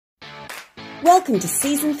Welcome to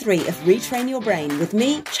Season 3 of Retrain Your Brain with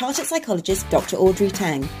me, chartered psychologist Dr. Audrey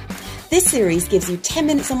Tang. This series gives you 10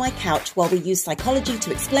 minutes on my couch while we use psychology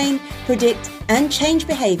to explain, predict and change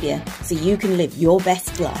behaviour so you can live your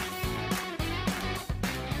best life.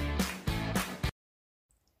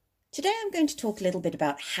 Today I'm going to talk a little bit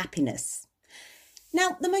about happiness.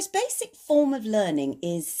 Now, the most basic form of learning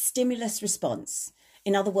is stimulus response.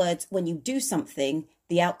 In other words, when you do something,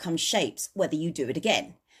 the outcome shapes whether you do it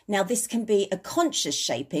again. Now, this can be a conscious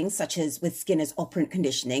shaping, such as with Skinner's operant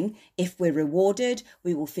conditioning. If we're rewarded,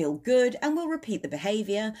 we will feel good and we'll repeat the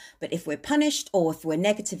behaviour. But if we're punished or if we're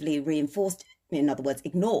negatively reinforced, in other words,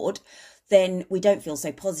 ignored, then we don't feel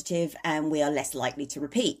so positive and we are less likely to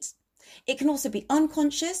repeat. It can also be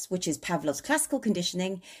unconscious, which is Pavlov's classical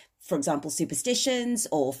conditioning. For example, superstitions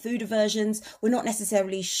or food aversions. We're not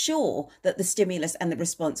necessarily sure that the stimulus and the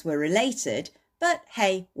response were related, but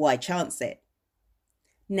hey, why chance it?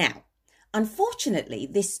 Now, unfortunately,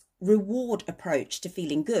 this reward approach to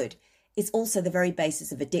feeling good is also the very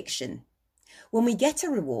basis of addiction. When we get a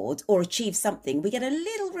reward or achieve something, we get a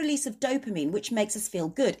little release of dopamine, which makes us feel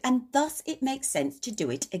good, and thus it makes sense to do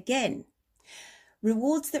it again.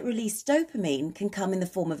 Rewards that release dopamine can come in the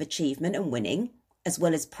form of achievement and winning, as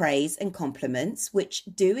well as praise and compliments, which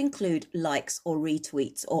do include likes or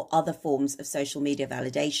retweets or other forms of social media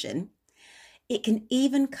validation. It can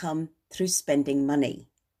even come through spending money.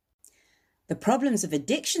 The problems of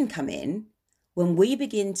addiction come in when we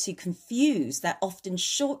begin to confuse that often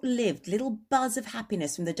short-lived little buzz of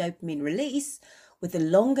happiness from the dopamine release with the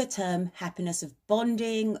longer-term happiness of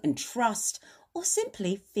bonding and trust or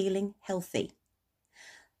simply feeling healthy.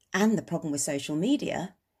 And the problem with social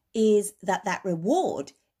media is that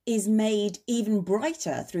reward is made even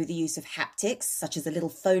brighter through the use of haptics, such as a little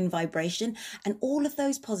phone vibration and all of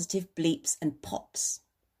those positive bleeps and pops.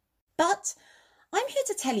 But I'm here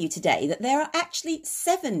to tell you today that there are actually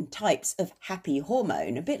 7 types of happy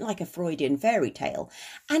hormone, a bit like a Freudian fairy tale.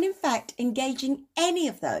 And in fact, engaging any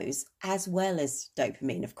of those, as well as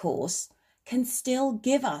dopamine, of course, can still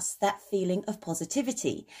give us that feeling of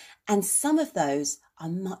positivity. And some of those are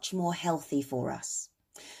much more healthy for us.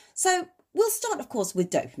 So we'll start, of course, with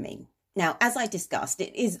dopamine. Now, as I discussed,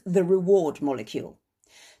 it is the reward molecule.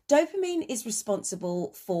 Dopamine is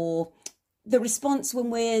responsible for the response when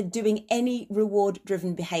we're doing any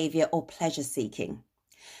reward-driven behaviour or pleasure-seeking.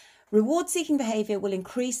 Reward-seeking behaviour will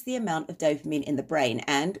increase the amount of dopamine in the brain,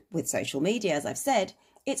 and with social media, as I've said,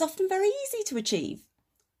 it's often very easy to achieve.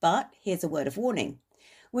 But here's a word of warning.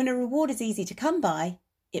 When a reward is easy to come by,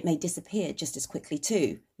 it may disappear just as quickly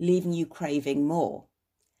too, leaving you craving more.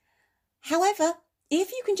 However,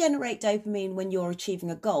 if you can generate dopamine when you're achieving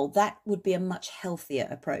a goal, that would be a much healthier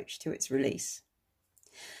approach to its release.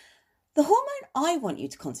 The hormone I want you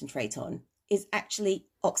to concentrate on is actually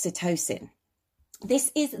oxytocin.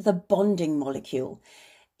 This is the bonding molecule.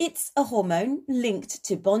 It's a hormone linked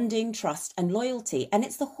to bonding, trust and loyalty, and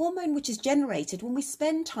it's the hormone which is generated when we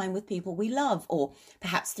spend time with people we love, or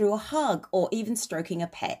perhaps through a hug or even stroking a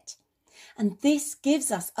pet. And this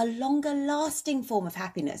gives us a longer lasting form of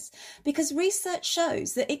happiness because research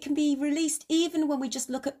shows that it can be released even when we just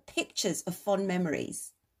look at pictures of fond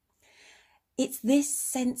memories. It's this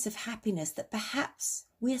sense of happiness that perhaps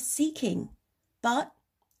we're seeking, but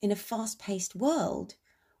in a fast-paced world,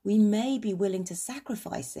 we may be willing to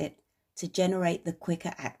sacrifice it to generate the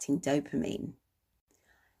quicker acting dopamine.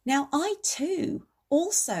 Now, I too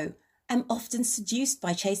also am often seduced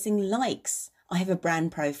by chasing likes. I have a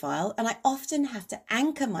brand profile and I often have to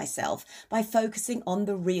anchor myself by focusing on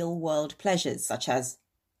the real world pleasures, such as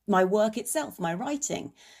my work itself, my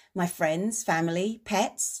writing, my friends, family,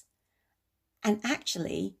 pets. And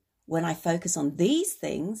actually, when I focus on these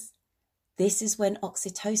things, this is when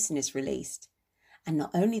oxytocin is released. And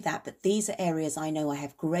not only that, but these are areas I know I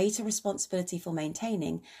have greater responsibility for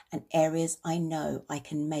maintaining and areas I know I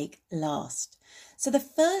can make last. So the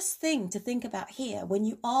first thing to think about here when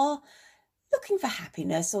you are looking for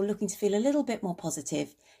happiness or looking to feel a little bit more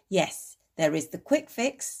positive, yes, there is the quick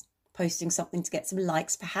fix, posting something to get some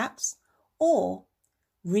likes perhaps, or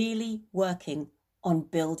really working on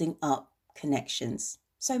building up connections.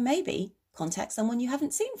 So maybe contact someone you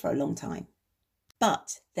haven't seen for a long time.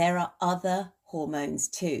 But there are other hormones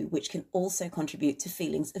too, which can also contribute to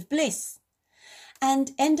feelings of bliss.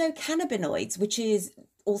 And endocannabinoids, which is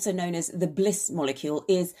also known as the bliss molecule,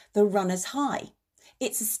 is the runner's high.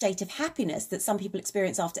 It's a state of happiness that some people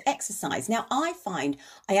experience after exercise. Now, I find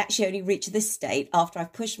I actually only reach this state after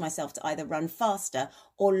I've pushed myself to either run faster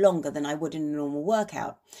or longer than I would in a normal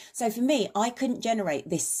workout. So for me, I couldn't generate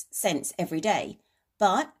this sense every day,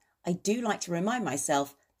 but I do like to remind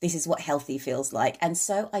myself this is what healthy feels like. And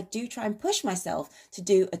so I do try and push myself to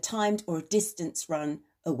do a timed or a distance run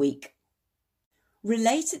a week.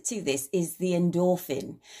 Related to this is the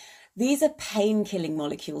endorphin. These are pain-killing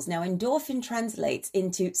molecules. Now, endorphin translates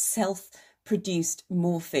into self-produced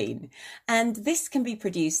morphine, and this can be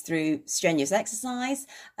produced through strenuous exercise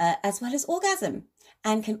as well as orgasm,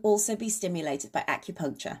 and can also be stimulated by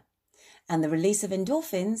acupuncture. And the release of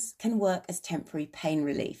endorphins can work as temporary pain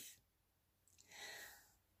relief.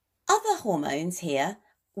 Other hormones here,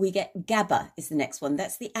 we get GABA is the next one.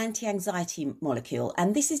 That's the anti-anxiety molecule.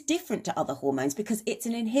 And this is different to other hormones because it's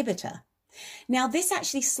an inhibitor. Now, this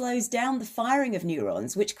actually slows down the firing of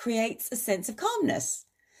neurons, which creates a sense of calmness.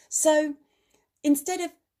 So instead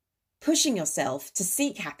of pushing yourself to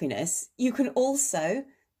seek happiness, you can also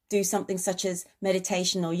do something such as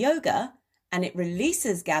meditation or yoga, and it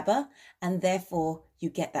releases GABA, and therefore you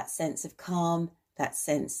get that sense of calm, that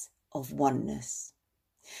sense of oneness.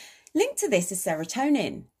 Linked to this is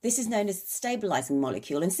serotonin. This is known as the stabilizing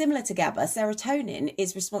molecule, and similar to GABA, serotonin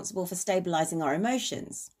is responsible for stabilizing our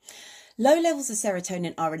emotions. Low levels of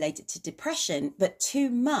serotonin are related to depression, but too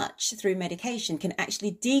much through medication can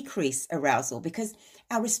actually decrease arousal because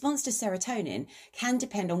our response to serotonin can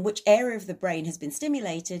depend on which area of the brain has been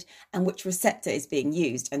stimulated and which receptor is being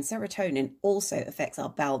used. And serotonin also affects our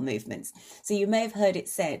bowel movements. So you may have heard it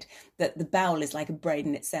said that the bowel is like a brain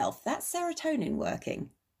in itself. That's serotonin working.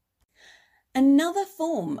 Another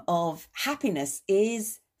form of happiness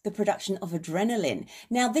is the production of adrenaline.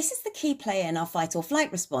 Now, this is the key player in our fight or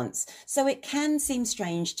flight response, so it can seem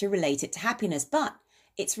strange to relate it to happiness, but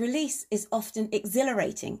its release is often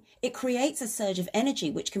exhilarating. It creates a surge of energy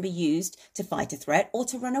which can be used to fight a threat or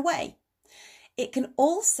to run away. It can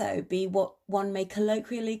also be what one may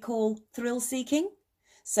colloquially call thrill-seeking.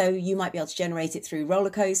 So you might be able to generate it through roller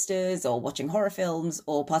coasters or watching horror films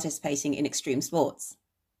or participating in extreme sports.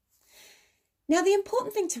 Now, the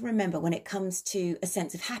important thing to remember when it comes to a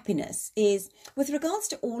sense of happiness is, with regards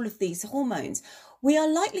to all of these hormones, we are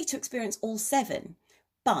likely to experience all 7,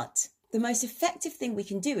 but the most effective thing we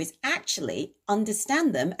can do is actually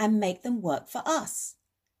understand them and make them work for us.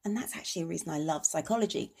 And that's actually a reason I love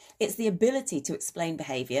psychology. It's the ability to explain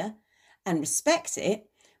behaviour and respect it,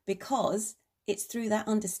 because it's through that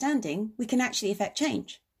understanding we can actually effect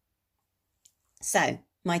change. So,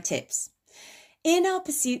 my tips. In our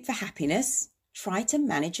pursuit for happiness, try to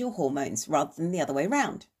manage your hormones rather than the other way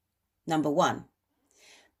around. Number 1,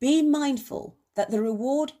 be mindful that the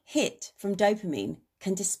reward hit from dopamine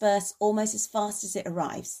can disperse almost as fast as it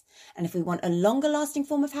arrives. And if we want a longer lasting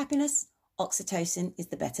form of happiness, oxytocin is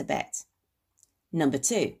the better bet. Number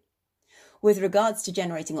 2, with regards to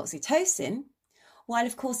generating oxytocin, while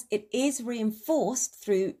of course it is reinforced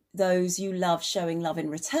through those you love showing love in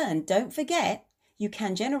return, don't forget you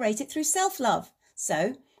can generate it through self-love.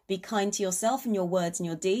 So be kind to yourself and your words and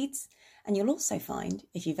your deeds, and you'll also find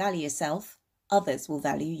if you value yourself, others will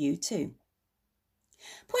value you too.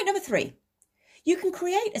 Point number 3, you can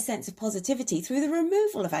create a sense of positivity through the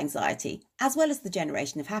removal of anxiety as well as the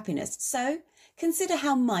generation of happiness. So consider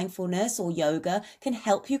how mindfulness or yoga can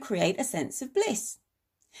help you create a sense of bliss.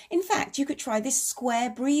 In fact, you could try this square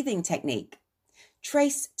breathing technique.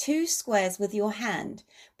 Trace 2 squares with your hand,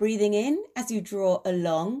 breathing in as you draw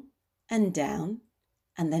along and down,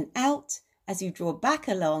 and then out as you draw back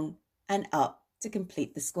along and up to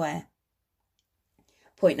complete the square.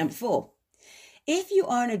 Point number 4, if you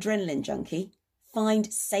are an adrenaline junkie,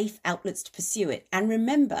 find safe outlets to pursue it. And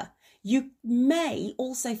remember, you may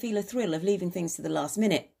also feel a thrill of leaving things to the last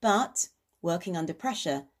minute, but working under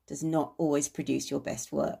pressure does not always produce your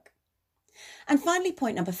best work. And finally,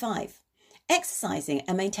 point number 5, exercising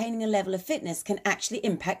and maintaining a level of fitness can actually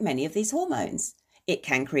impact many of these hormones. It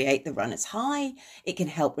can create the runner's high, it can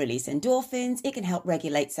help release endorphins, it can help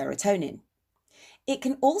regulate serotonin. It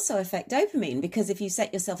can also affect dopamine, because if you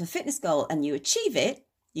set yourself a fitness goal and you achieve it,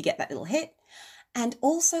 you get that little hit. And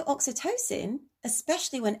also oxytocin,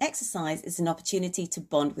 especially when exercise is an opportunity to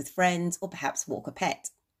bond with friends or perhaps walk a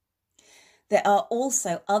pet. There are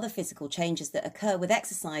also other physical changes that occur with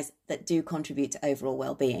exercise that do contribute to overall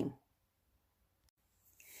well-being.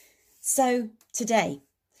 So today,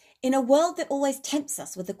 in a world that always tempts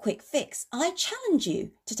us with a quick fix, I challenge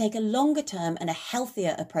you to take a longer term and a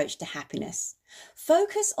healthier approach to happiness.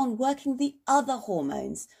 Focus on working the other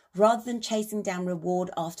hormones rather than chasing down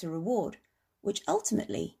reward after reward, which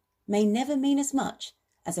ultimately may never mean as much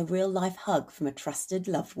as a real-life hug from a trusted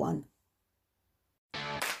loved one.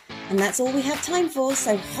 And that's all we have time for,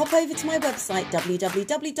 so hop over to my website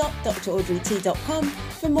www.draudreyt.com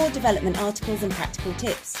for more development articles and practical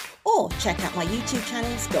tips. Or check out my YouTube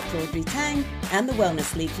channels, Dr. Audrey Tang and the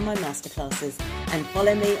Wellness League for my masterclasses. And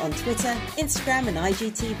follow me on Twitter, Instagram and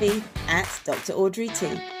IGTV at Dr. Audrey T.